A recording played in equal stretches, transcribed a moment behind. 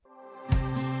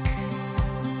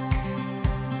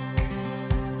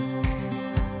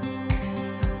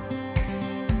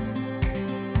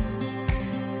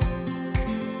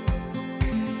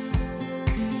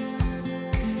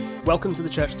Welcome to the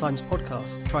Church Times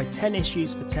podcast. Try 10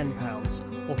 issues for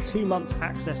 £10 or 2 months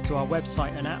access to our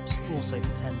website and apps also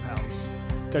for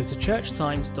 £10. Go to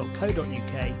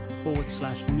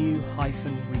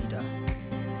churchtimes.co.uk/new-reader.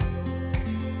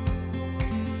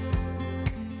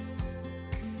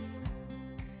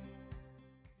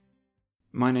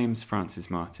 My name's Francis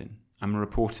Martin. I'm a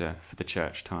reporter for the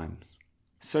Church Times.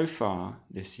 So far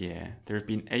this year, there have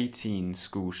been 18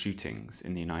 school shootings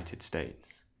in the United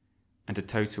States, and a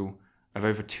total of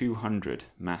over 200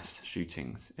 mass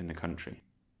shootings in the country.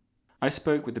 I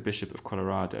spoke with the Bishop of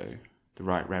Colorado, the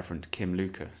Right Reverend Kim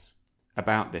Lucas,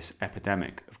 about this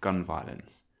epidemic of gun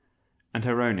violence and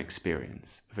her own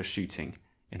experience of a shooting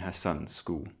in her son's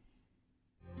school.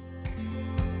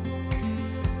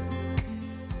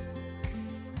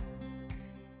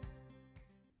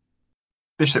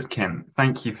 Bishop Kim,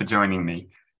 thank you for joining me.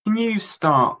 Can you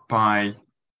start by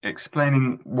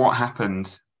explaining what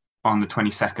happened on the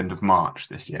 22nd of March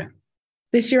this year?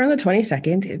 This year on the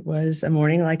 22nd, it was a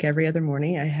morning like every other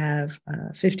morning. I have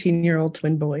 15-year-old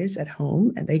twin boys at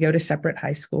home, and they go to separate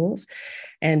high schools.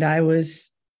 And I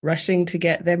was rushing to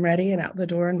get them ready and out the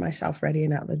door, and myself ready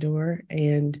and out the door.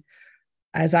 And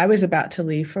as I was about to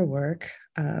leave for work,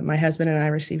 my husband and I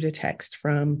received a text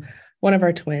from one of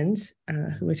our twins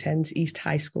who attends East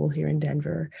High School here in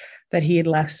Denver, that he had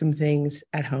left some things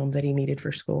at home that he needed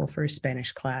for school for his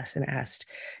Spanish class, and asked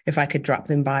if I could drop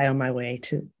them by on my way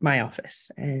to my office.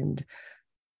 And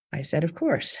I said, of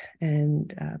course,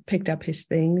 and picked up his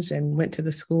things and went to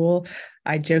the school.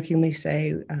 I jokingly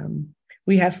say,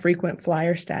 we have frequent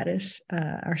flyer status.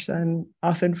 Our son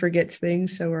often forgets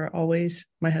things, so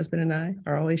my husband and I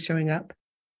are always showing up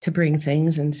to bring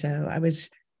things. And so I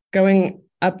was going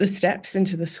up the steps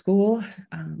into the school,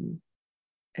 and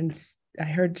I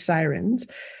heard sirens.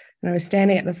 And I was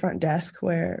standing at the front desk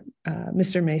where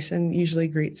Mr. Mason usually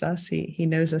greets us. He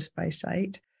knows us by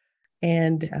sight.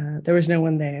 And there was no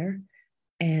one there.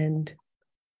 And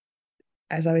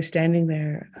as I was standing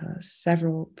there,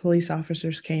 several police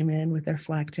officers came in with their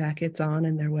flak jackets on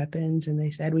and their weapons, and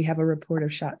they said, "We have a report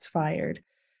of shots fired."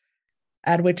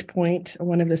 At which point,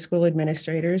 one of the school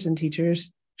administrators and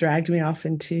teachers dragged me off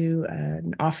into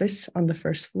an office on the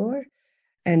first floor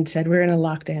and said, "We're in a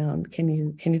lockdown. Can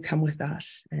you come with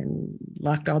us?" And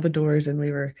locked all the doors, and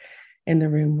we were in the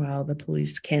room while the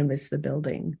police canvassed the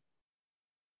building.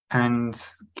 And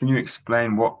can you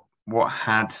explain what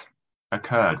had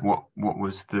occurred? What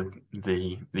was the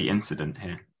incident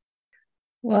here?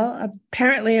 Well,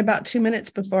 apparently about 2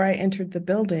 minutes before I entered the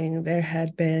building, there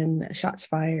had been shots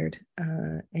fired.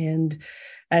 And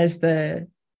as the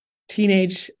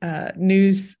teenage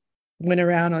news went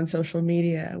around on social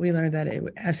media, we learned that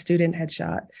a student had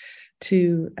shot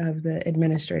 2 of the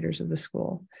administrators of the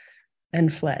school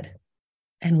and fled.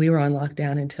 And we were on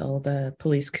lockdown until the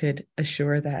police could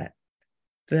assure that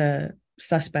the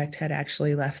suspect had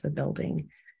actually left the building.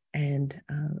 And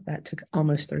that took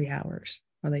almost 3 hours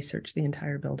while they searched the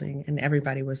entire building, and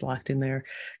everybody was locked in their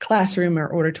classroom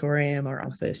or auditorium or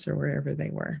office or wherever they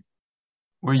were.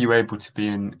 Were you able to be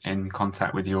in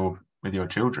contact with your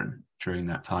children during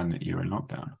that time that you were in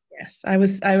lockdown? Yes, I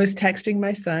was texting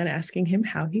my son, asking him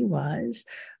how he was,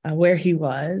 where he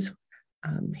was.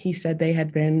 He said they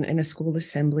had been in a school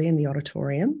assembly in the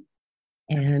auditorium,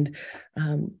 and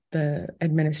the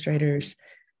administrators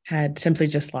had simply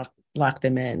just locked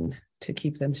them in to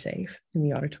keep them safe in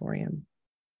the auditorium.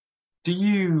 Do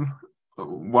you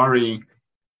worry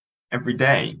every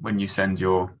day when you send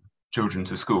your children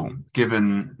to school,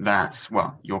 given that,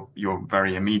 well, your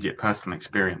very immediate personal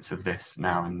experience of this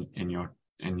now in your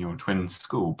twins'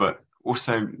 school, but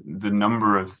also the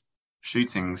number of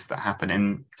shootings that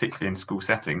happen particularly in school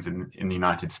settings in the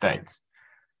United States?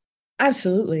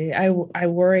 Absolutely. I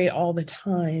worry all the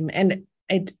time, and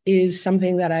it is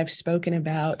something that I've spoken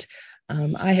about.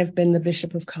 I have been the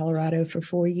Bishop of Colorado for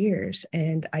 4 years,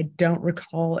 and I don't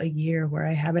recall a year where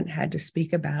I haven't had to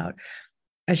speak about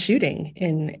a shooting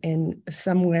in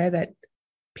somewhere that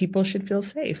people should feel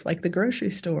safe, like the grocery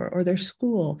store or their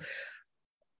school.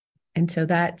 And so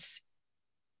that's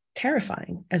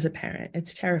terrifying as a parent.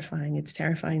 It's terrifying. It's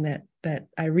terrifying that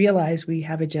I realize we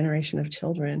have a generation of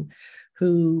children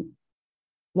who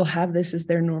will have this as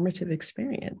their normative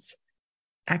experience.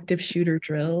 Active shooter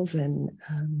drills and,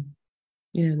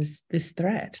 this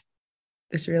threat,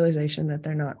 this realization that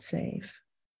they're not safe.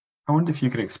 I wonder if you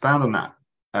could expound on that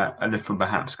a little,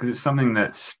 perhaps, because it's something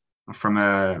that's from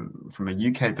a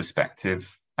UK perspective,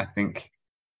 I think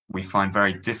we find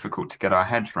very difficult to get our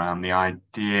heads around the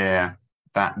idea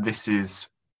that this is,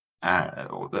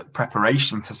 or that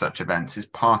preparation for such events is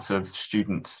part of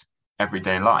students'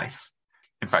 everyday life.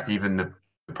 In fact, even the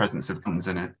presence of guns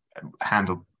in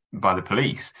handled by the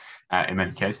police in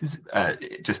many cases,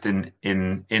 just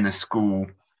in a school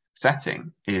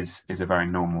setting is a very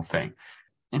normal thing.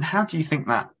 And how do you think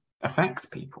that affects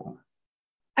people?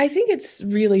 I think it's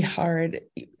really hard.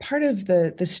 Part of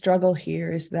the struggle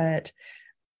here is that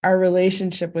our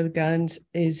relationship with guns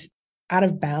is out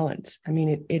of balance. I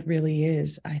mean, it really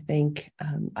is. I think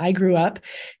I grew up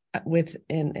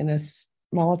in a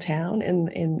small town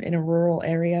in a rural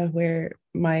area where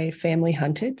my family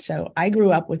hunted. So I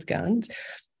grew up with guns,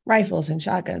 rifles and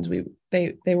shotguns.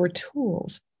 They were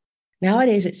tools.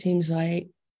 Nowadays, it seems like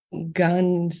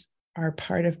guns are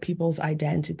part of people's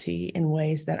identity in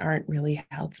ways that aren't really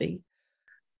healthy.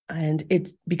 And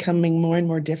it's becoming more and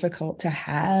more difficult to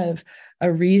have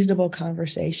a reasonable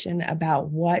conversation about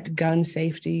what gun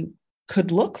safety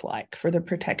could look like for the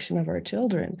protection of our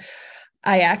children.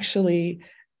 I actually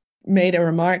made a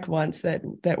remark once that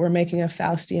we're making a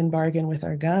Faustian bargain with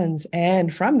our guns,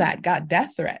 and from that got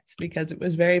death threats because it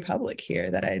was very public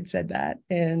here that I had said that.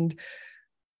 And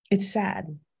it's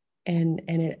sad. And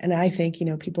I think,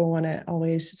 people want to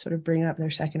always sort of bring up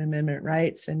their Second Amendment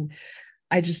rights. And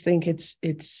I just think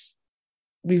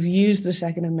we've used the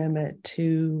Second Amendment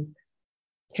to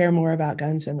care more about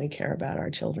guns than we care about our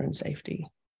children's safety.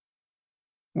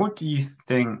 What do you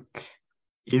think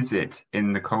is it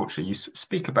in the culture? You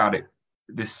speak about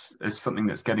this as something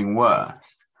that's getting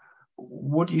worse.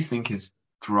 What do you think is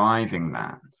driving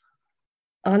that?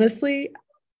 Honestly,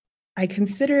 I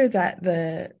consider that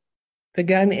the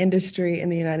gun industry in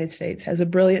the United States has a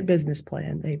brilliant business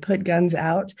plan. They put guns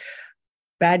out.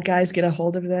 Bad guys get a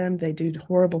hold of them. They do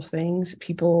horrible things.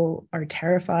 People are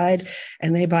terrified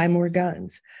and they buy more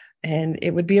guns. And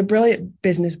it would be a brilliant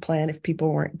business plan if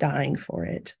people weren't dying for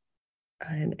it.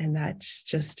 And that's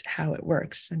just how it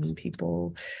works. I mean,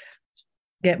 people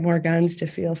get more guns to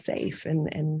feel safe,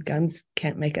 and guns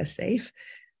can't make us safe.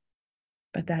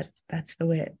 But that's the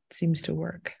way it seems to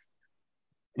work.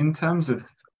 In terms of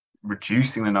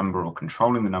reducing the number or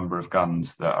controlling the number of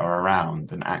guns that are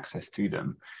around and access to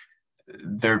them,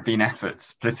 there have been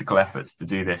political efforts to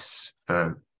do this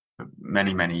for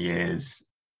many, many years.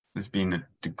 There's been a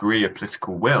degree of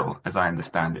political will, as I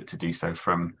understand it, to do so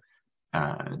from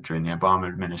during the Obama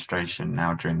administration,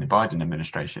 now during the Biden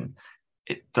administration.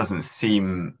 It doesn't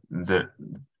seem that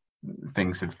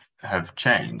things have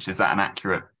changed. Is that an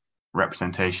accurate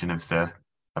representation of the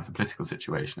political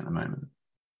situation at the moment?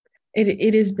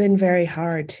 It has been very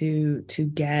hard to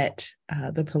get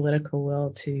the political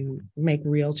will to make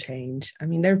real change. I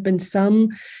mean, there have been some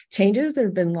changes. There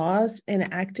have been laws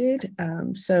enacted.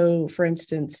 So, for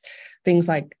instance, things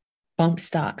like bump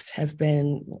stocks have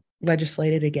been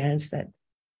legislated against, that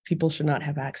people should not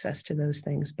have access to those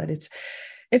things. But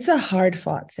it's a hard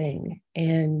fought thing.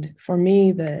 And for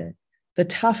me, the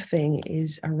tough thing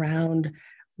is around,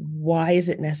 why is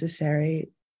it necessary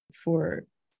for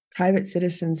private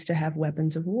citizens to have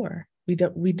weapons of war? We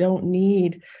don't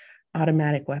need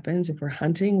automatic weapons. If we're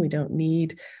hunting, we don't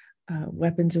need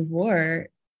weapons of war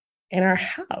in our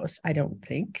house, I don't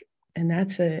think. And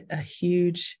that's a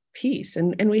huge piece.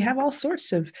 And we have all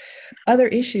sorts of other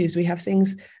issues. We have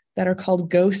things that are called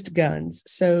ghost guns.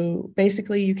 So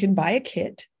basically you can buy a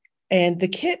kit, and the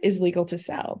kit is legal to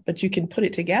sell, but you can put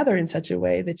it together in such a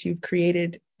way that you've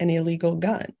created an illegal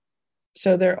gun.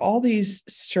 So there are all these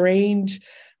strange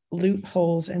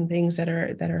loopholes and things that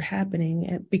are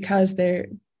happening because the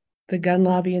gun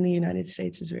lobby in the United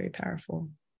States is very powerful.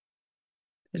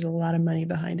 There's a lot of money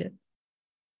behind it.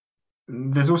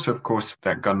 There's also, of course,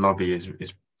 that gun lobby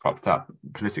is propped up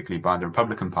politically by the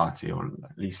Republican Party, or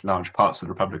at least large parts of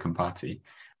the Republican Party.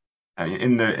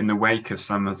 In the wake of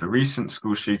some of the recent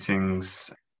school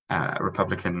shootings, a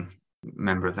Republican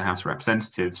member of the House of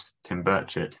Representatives, Tim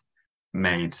Burchett,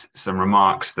 made some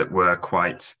remarks that were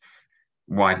quite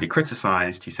widely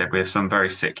criticized. He said, "We have some very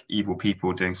sick, evil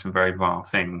people doing some very vile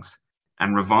things,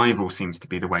 and revival seems to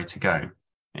be the way to go."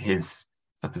 His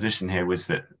supposition here was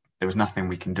that there was nothing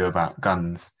we can do about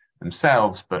guns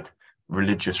themselves, but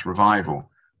religious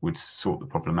revival would sort the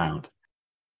problem out.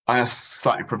 I ask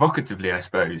slightly provocatively, I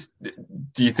suppose,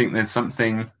 do you think there's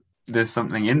something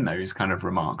in those kind of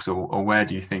remarks, or where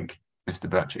do you think Mr.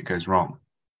 Burchett goes wrong?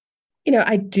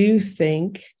 I do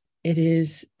think it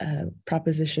is a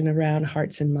proposition around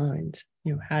hearts and minds.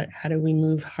 How do we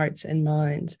move hearts and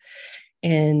minds?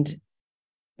 And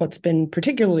what's been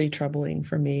particularly troubling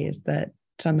for me is that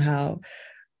somehow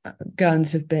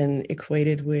guns have been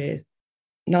equated with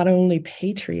not only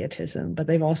patriotism, but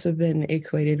they've also been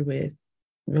equated with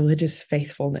religious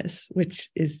faithfulness, which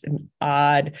is an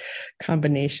odd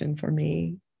combination for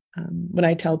me. When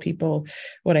I tell people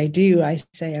what I do, I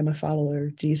say I'm a follower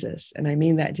of Jesus. And I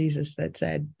mean that Jesus that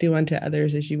said, do unto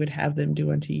others as you would have them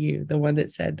do unto you. The one that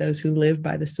said those who live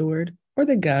by the sword or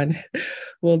the gun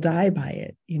will die by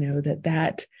it.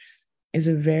 That is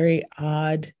a very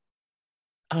odd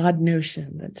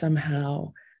notion that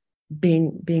somehow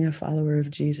being a follower of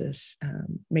Jesus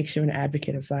makes you an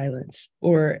advocate of violence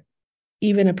or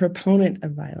even a proponent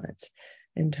of violence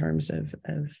in terms of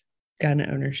gun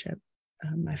ownership.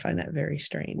 I find that very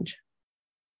strange.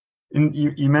 And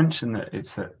you mentioned that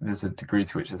there's a degree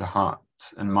to which it's a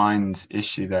hearts and minds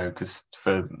issue, though, because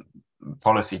for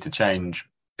policy to change,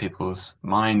 people's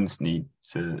minds need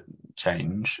to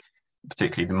change,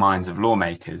 particularly the minds of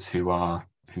lawmakers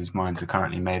whose minds are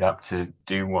currently made up to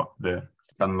do what the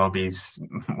gun lobbies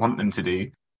want them to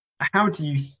do. How do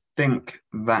you think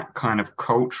that kind of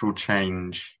cultural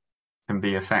change can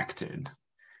be affected?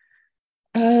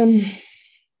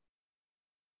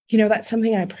 That's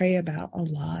something I pray about a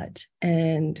lot.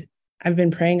 And I've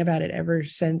been praying about it ever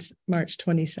since March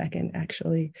 22nd,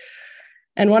 actually.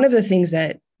 And one of the things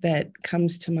that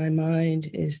comes to my mind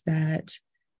is that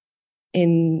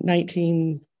in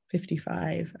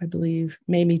 1955, I believe,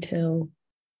 Mamie Till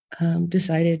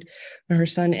decided when her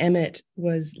son Emmett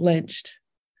was lynched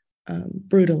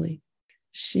brutally.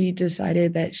 She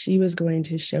decided that she was going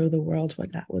to show the world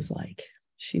what that was like.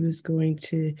 She was going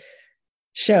to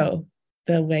show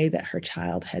the way that her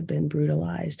child had been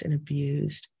brutalized and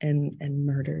abused and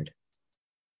murdered.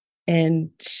 And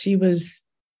she was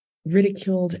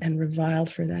ridiculed and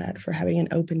reviled for that, for having an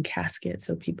open casket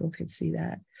so people could see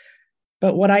that.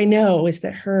 But what I know is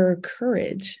that her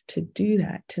courage to do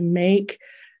that, to make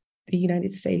the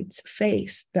United States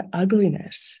face the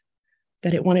ugliness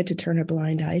that it wanted to turn a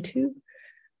blind eye to,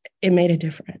 it made a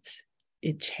difference.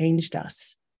 It changed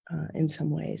us in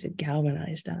some ways. It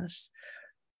galvanized us.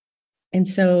 And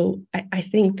so I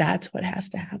think that's what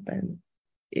has to happen.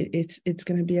 It's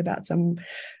going to be about some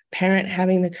parent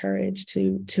having the courage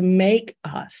to make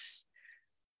us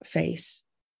face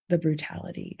the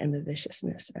brutality and the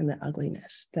viciousness and the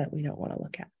ugliness that we don't want to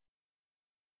look at.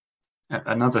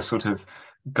 Another sort of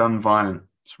gun violence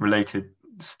related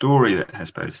story that I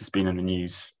suppose has been in the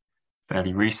news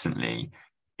fairly recently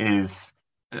is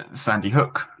Sandy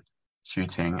Hook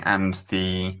shooting and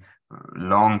the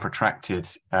long protracted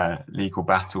legal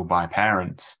battle by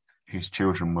parents whose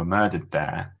children were murdered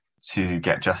there to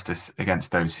get justice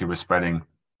against those who were spreading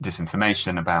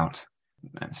disinformation about,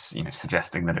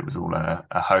 suggesting that it was all a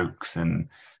hoax and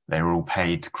they were all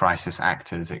paid crisis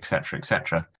actors, etc.,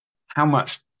 etc. How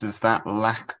much does that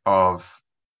lack of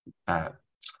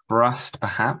trust,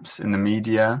 perhaps, in the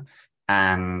media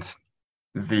and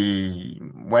the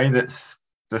way that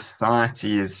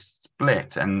society is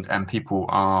split and people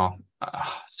are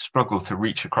struggle to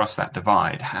reach across that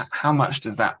divide, how much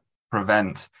does that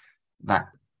prevent that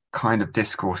kind of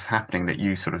discourse happening that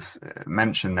you sort of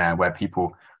mentioned there, where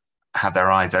people have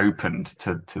their eyes opened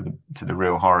to the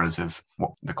real horrors of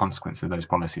what the consequences of those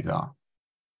policies are?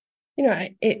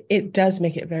 It does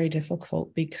make it very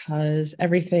difficult because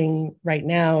everything right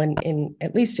now, and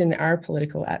at least in our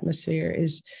political atmosphere,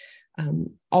 is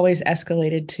always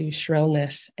escalated to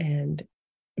shrillness and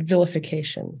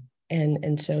vilification.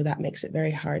 And so that makes it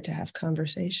very hard to have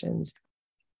conversations.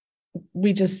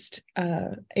 We just,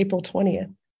 April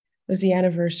 20th was the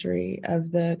anniversary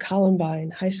of the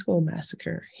Columbine High School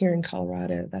massacre here in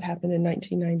Colorado that happened in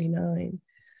 1999.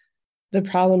 The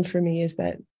problem for me is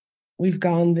that we've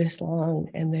gone this long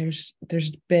and there's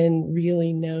been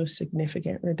really no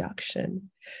significant reduction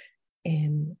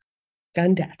in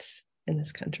gun deaths in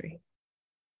this country.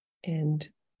 And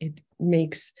it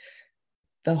makes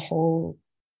the whole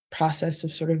process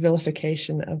of sort of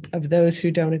vilification of those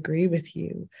who don't agree with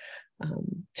you,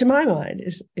 to my mind,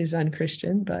 is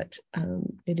unchristian, but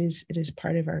it is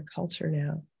part of our culture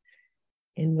now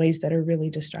in ways that are really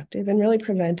destructive and really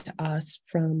prevent us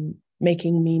from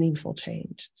making meaningful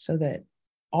change so that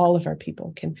all of our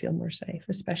people can feel more safe,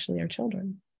 especially our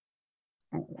children.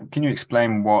 Can you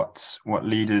explain what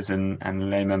leaders and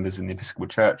lay members in the Episcopal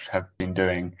Church have been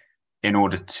doing in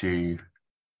order to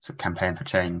sort of campaign for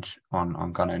change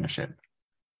on gun ownership?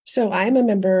 So I'm a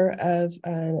member of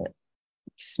a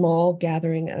small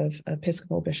gathering of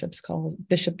Episcopal bishops called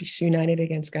Bishops United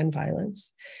Against Gun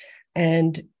Violence.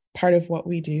 And part of what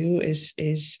we do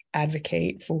is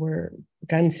advocate for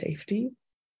gun safety.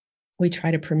 We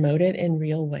try to promote it in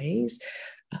real ways.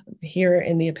 Here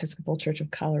in the Episcopal Church of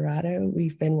Colorado,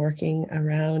 we've been working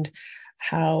around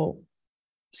how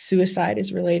suicide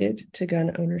is related to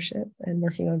gun ownership and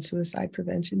working on suicide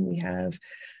prevention. We have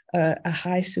a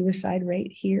high suicide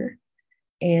rate here,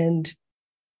 and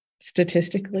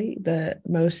Statistically, the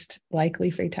most likely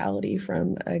fatality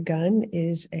from a gun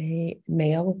is a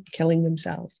male killing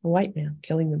themselves, a white male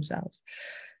killing themselves.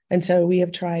 And so we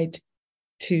have tried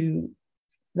to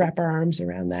wrap our arms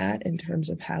around that in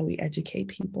terms of how we educate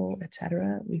people, et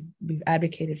cetera. We've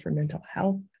advocated for mental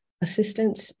health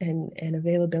assistance and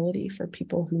availability for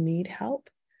people who need help.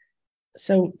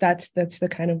 So that's the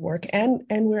kind of work. And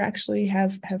we're actually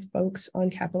have folks on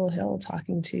Capitol Hill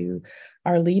talking to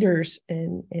our leaders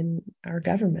in our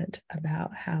government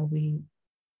about how we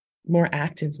more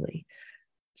actively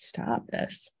stop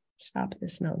this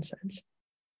nonsense.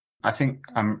 I think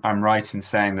I'm right in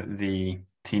saying that the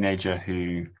teenager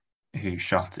who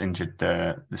injured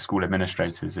the school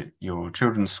administrators at your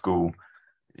children's school,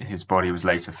 his body was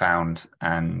later found,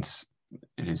 and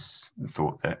it is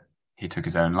thought that he took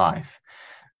his own life.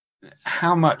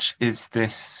 How much is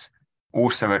this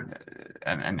also,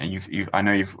 and I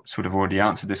know you've sort of already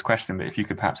answered this question, but if you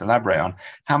could perhaps elaborate on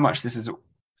how much this is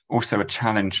also a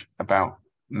challenge about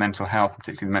mental health,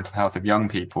 particularly the mental health of young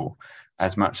people,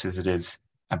 as much as it is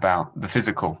about the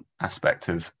physical aspect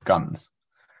of guns?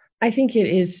 I think it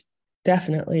is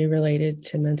definitely related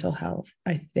to mental health.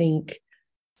 I think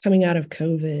coming out of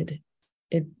COVID,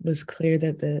 it was clear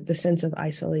that the sense of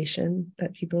isolation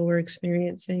that people were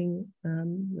experiencing,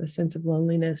 the sense of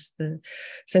loneliness, the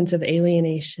sense of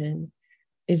alienation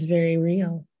is very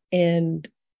real. And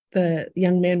the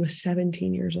young man was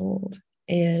 17 years old.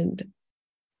 And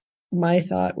my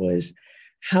thought was,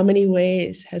 how many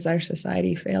ways has our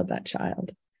society failed that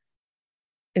child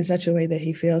in such a way that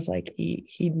he feels like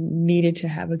he needed to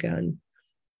have a gun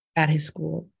at his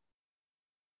school?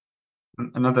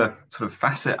 Another sort of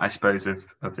facet, I suppose,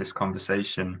 of this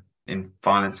conversation in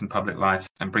violence in public life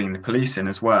and bringing the police in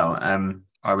as well.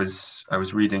 I was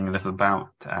reading a little about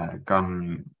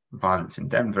gun violence in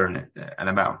Denver and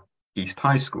about East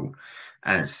High School,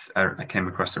 and I came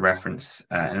across a reference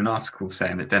in an article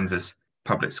saying that Denver's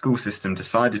public school system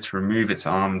decided to remove its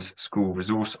armed school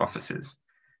resource officers,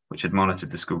 which had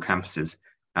monitored the school campuses,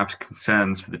 out of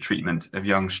concerns for the treatment of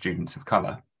young students of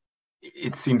color.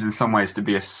 It seems in some ways to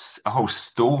be a whole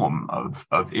storm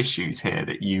of issues here,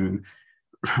 that you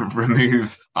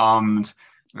remove armed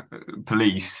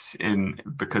police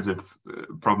because of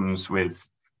problems with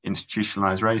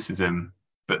institutionalized racism,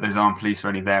 but those armed police are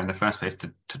only there in the first place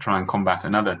to try and combat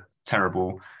another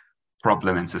terrible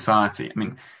problem in society. I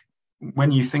mean,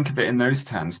 when you think of it in those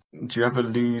terms, do you ever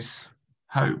lose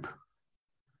hope?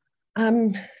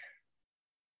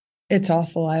 It's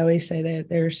awful. I always say that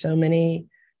there are so many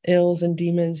ills and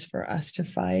demons for us to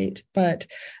fight, but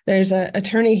there's an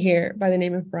attorney here by the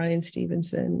name of Brian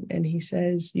Stevenson, and he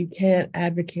says you can't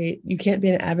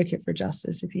be an advocate for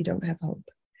justice if you don't have hope,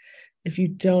 if you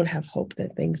don't have hope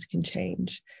that things can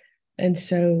change. And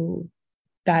so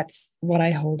that's what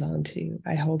I hold on to.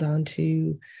 I hold on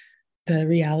to the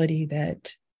reality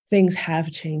that things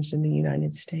have changed in the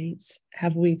United States.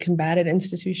 Have we combated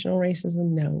institutional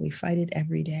racism? No, we fight it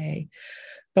every day,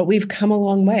 but we've come a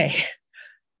long way.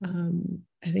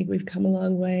 I think we've come a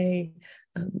long way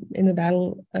in the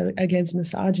battle against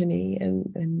misogyny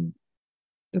and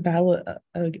the battle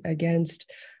against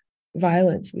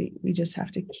violence. We just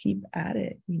have to keep at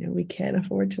it. We can't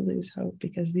afford to lose hope,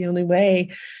 because the only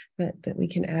way that we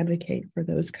can advocate for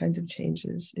those kinds of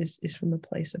changes is from a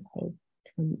place of hope,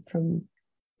 from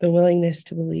the willingness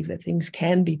to believe that things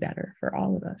can be better for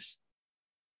all of us.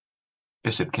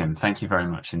 Bishop Kim, thank you very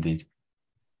much indeed.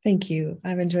 Thank you.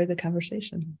 I've enjoyed the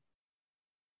conversation.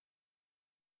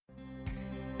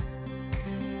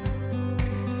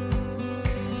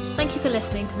 Thank you for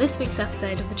listening to this week's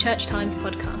episode of the Church Times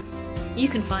podcast. You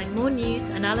can find more news,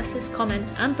 analysis,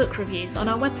 comment, and book reviews on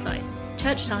our website,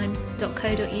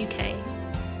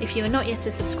 churchtimes.co.uk. If you are not yet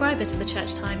a subscriber to the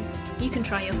Church Times, you can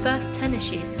try your first 10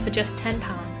 issues for just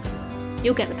 £10.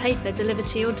 You'll get the paper delivered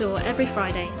to your door every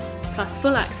Friday, plus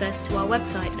full access to our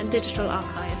website and digital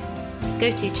archive.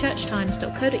 Go to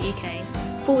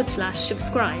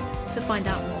churchtimes.co.uk/subscribe to find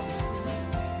out more.